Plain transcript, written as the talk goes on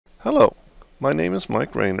Hello, my name is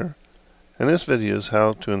Mike Rayner, and this video is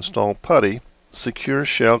how to install PuTTY Secure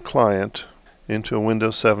Shell Client into a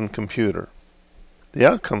Windows 7 computer. The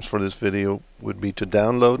outcomes for this video would be to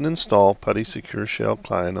download and install PuTTY Secure Shell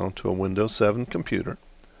Client onto a Windows 7 computer,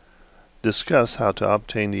 discuss how to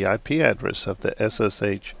obtain the IP address of the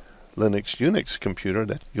SSH Linux Unix computer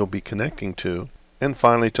that you'll be connecting to, and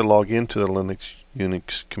finally to log into the Linux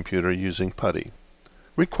Unix computer using PuTTY.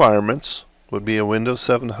 Requirements would be a Windows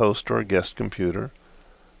 7 host or a guest computer,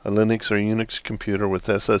 a Linux or Unix computer with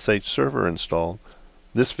SSH server installed.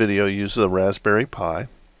 This video uses a Raspberry Pi,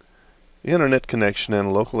 internet connection and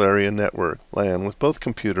a local area network LAN with both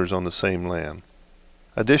computers on the same LAN.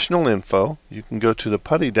 Additional info, you can go to the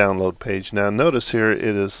PuTTY download page. Now notice here it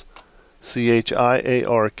is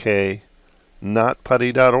CHIARK, not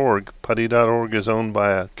PuTTY.org. PuTTY.org is owned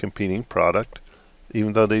by a competing product,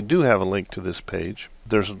 even though they do have a link to this page.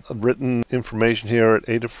 There's written information here at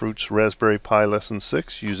Adafruit's Raspberry Pi Lesson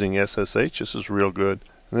 6 using SSH. This is real good.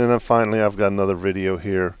 And then finally I've got another video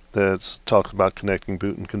here that talks about connecting,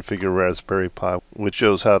 boot, and configure Raspberry Pi, which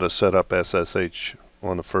shows how to set up SSH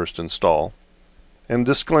on the first install. And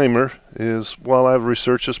disclaimer is, while I've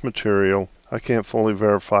researched this material, I can't fully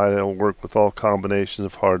verify that it will work with all combinations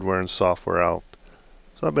of hardware and software out.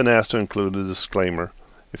 So I've been asked to include a disclaimer.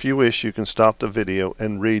 If you wish, you can stop the video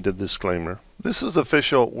and read the disclaimer. This is the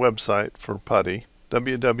official website for PuTTY,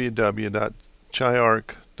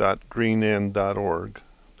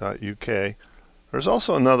 www.chiark.greenend.org.uk. There's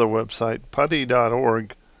also another website,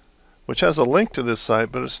 PuTTY.org, which has a link to this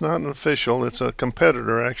site, but it's not an official. It's a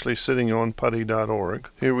competitor actually sitting on PuTTY.org.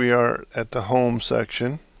 Here we are at the home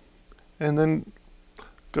section, and then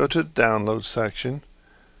go to the download section.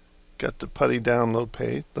 Got the PuTTY download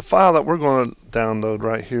page. The file that we're going to download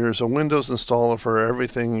right here is a Windows installer for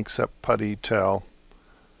everything except PuTTY.tel,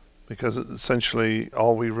 because essentially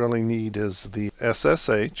all we really need is the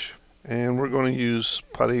SSH, and we're going to use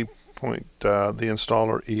PuTTY the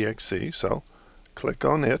installer exe. So click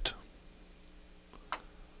on it,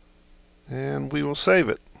 and we will save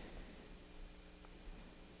it.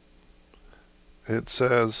 It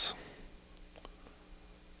says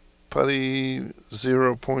PuTTY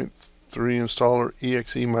 0.3 installer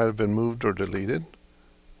exe might have been moved or deleted.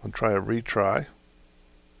 I'll try a retry.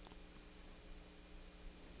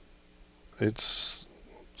 It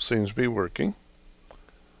seems to be working.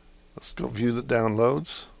 Let's go view the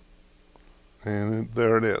downloads, and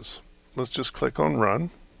there it is. Let's just click on run,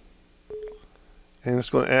 and it's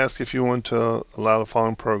going to ask if you want to allow the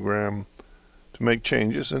following program to make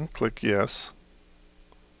changes, and click yes,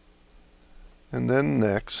 and then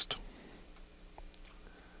next.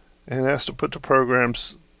 And it has to put the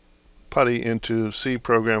program's PuTTY into C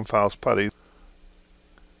program files PuTTY.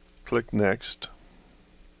 Click next.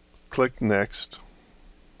 Click next.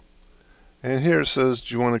 And here it says,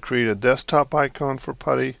 do you want to create a desktop icon for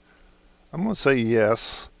PuTTY? I'm going to say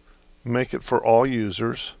yes. Make it for all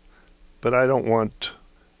users, but I don't want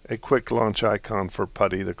a quick launch icon for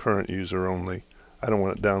PuTTY, the current user only. I don't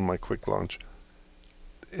want it down my quick launch.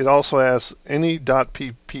 It also asks any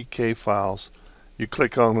 .ppk files. You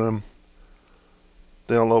click on them,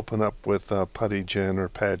 they'll open up with PuTTYGen or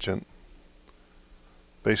Pageant.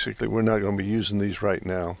 Basically, we're not going to be using these right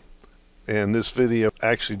now. And this video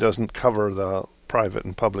actually doesn't cover the private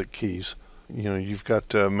and public keys. You know, you've got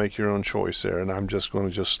to make your own choice there, and I'm just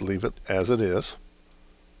going to leave it as it is.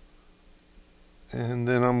 And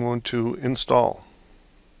then I'm going to install.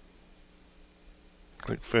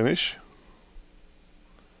 Click Finish.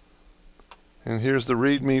 And here's the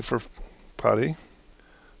README for PuTTY.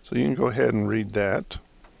 So you can go ahead and read that.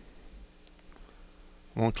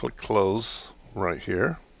 I'm going to click Close right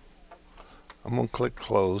here. I'm going to click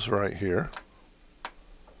Close right here.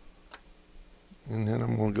 And then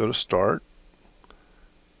I'm going to go to Start.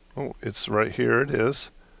 Oh, it's right here. It is.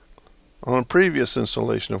 On a previous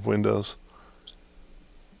installation of Windows,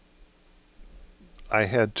 I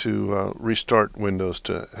had to restart Windows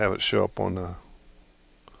to have it show up on the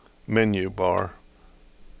menu bar.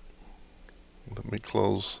 Let me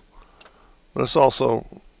close. But it's also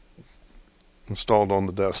installed on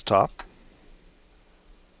the desktop.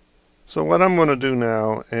 So what I'm going to do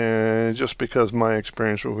now, and just because my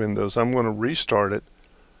experience with Windows, I'm going to restart it,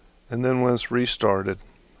 and then when it's restarted,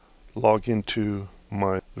 log into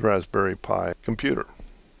my Raspberry Pi computer.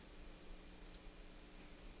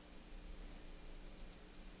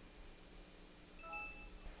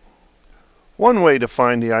 One way to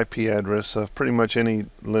find the IP address of pretty much any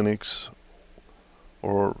Linux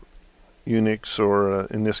or Unix, or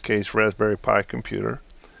in this case Raspberry Pi computer,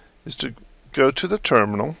 is to go to the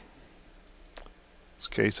terminal. In this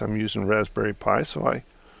case I'm using Raspberry Pi, so I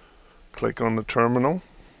Click on the terminal,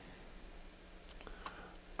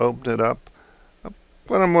 open it up.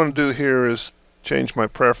 What I'm going to do here is change my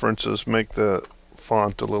preferences, make the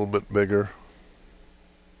font a little bit bigger.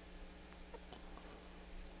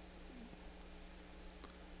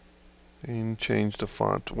 And change the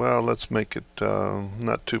font. Well, let's make it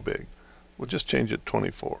not too big. We'll just change it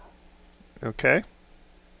 24. Okay.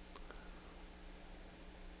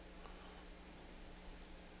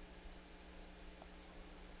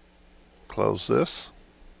 Close this.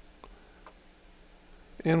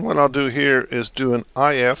 And what I'll do here is do an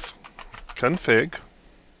if config,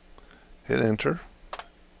 hit enter,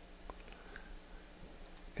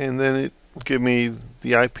 and then it will give me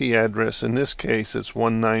the IP address. In this case it's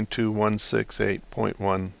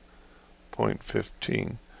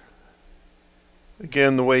 192.168.1.15.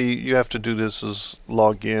 Again, the way you have to do this is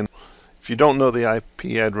log in. If you don't know the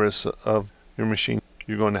IP address of your machine,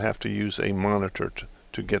 you're going to have to use a monitor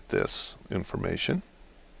to get this information.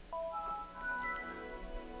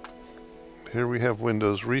 Here we have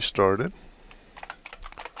Windows restarted.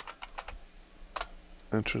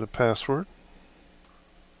 Enter the password.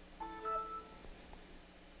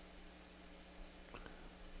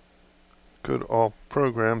 Go to all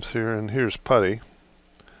programs here, and here's PuTTY.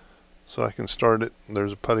 So I can start it.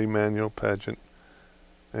 There's a PuTTY manual pageant,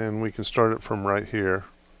 and we can start it from right here,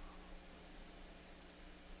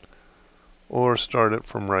 or start it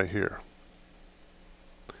from right here.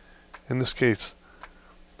 In this case,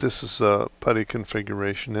 this is a PuTTY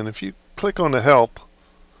configuration, and if you click on the help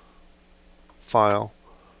file,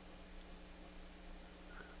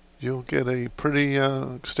 you'll get a pretty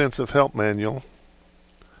extensive help manual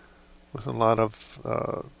with a lot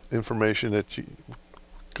of information that you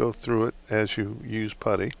go through it as you use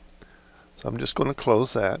PuTTY. So I'm just going to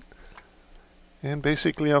close that, and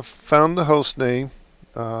basically I've found the host name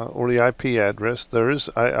or the IP address.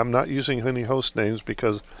 I'm not using any host names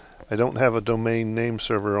because I don't have a domain name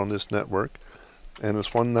server on this network, and it's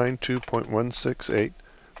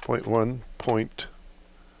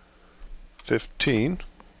 192.168.1.15.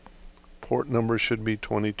 Port number should be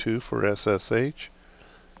 22 for SSH.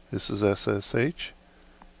 This is SSH.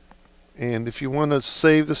 And if you want to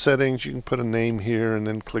save the settings, you can put a name here and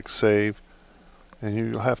then click save. And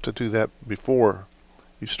you'll have to do that before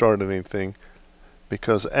you start anything,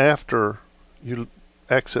 because after you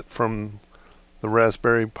exit from the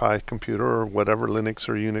Raspberry Pi computer or whatever Linux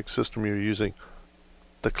or Unix system you're using,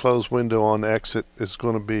 the close window on exit is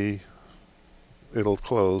going to be, it'll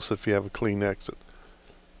close if you have a clean exit.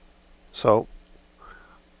 So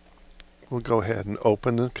we'll go ahead and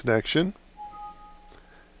open the connection.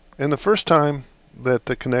 And the first time that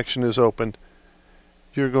the connection is opened,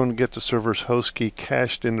 you're going to get the server's host key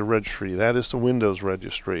cached in the registry. That is the Windows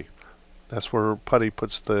registry. That's where PuTTY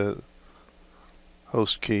puts the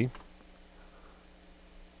host key.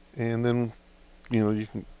 And then, you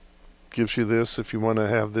can gives you this. If you want to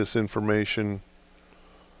have this information,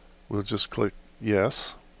 we'll just click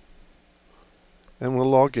yes, and we'll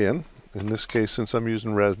log in. In this case, since I'm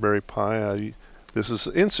using Raspberry Pi, this is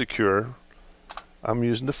insecure. I'm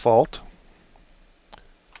using default.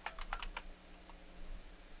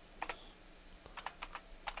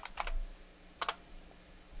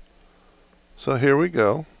 So here we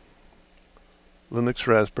go. Linux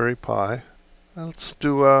Raspberry Pi. Let's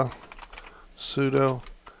do a sudo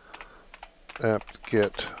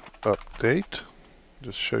apt-get update.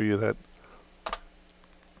 Just show you that.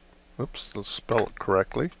 Oops, let's spell it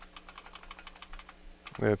correctly.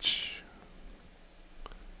 That's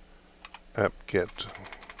apt-get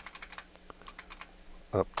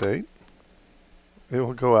update. It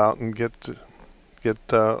will go out and get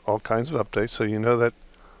all kinds of updates, so you know that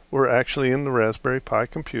we're actually in the Raspberry Pi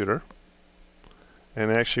computer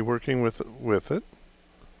and actually working with it.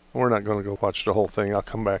 We're not going to go watch the whole thing. I'll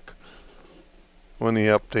come back when the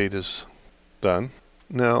update is done.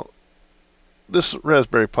 Now, this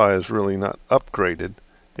Raspberry Pi is really not upgraded.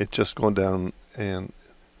 It's just going down and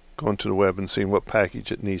going to the web and seeing what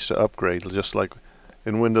package it needs to upgrade. Just like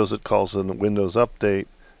in Windows, it calls it a Windows update.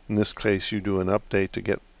 In this case, you do an update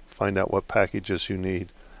to find out what packages you need,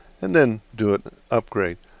 and then do an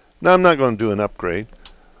upgrade. Now, I'm not going to do an upgrade,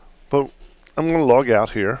 but I'm going to log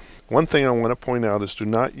out here. One thing I want to point out is do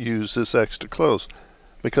not use this X to close,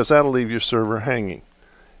 because that'll leave your server hanging.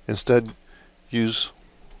 Instead, use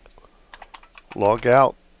log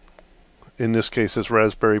out. In this case, it's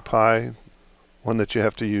Raspberry Pi. One that you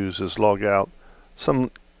have to use is log out.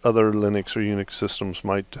 Some other Linux or Unix systems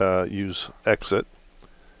might use exit.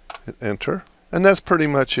 Hit enter. And that's pretty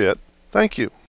much it. Thank you.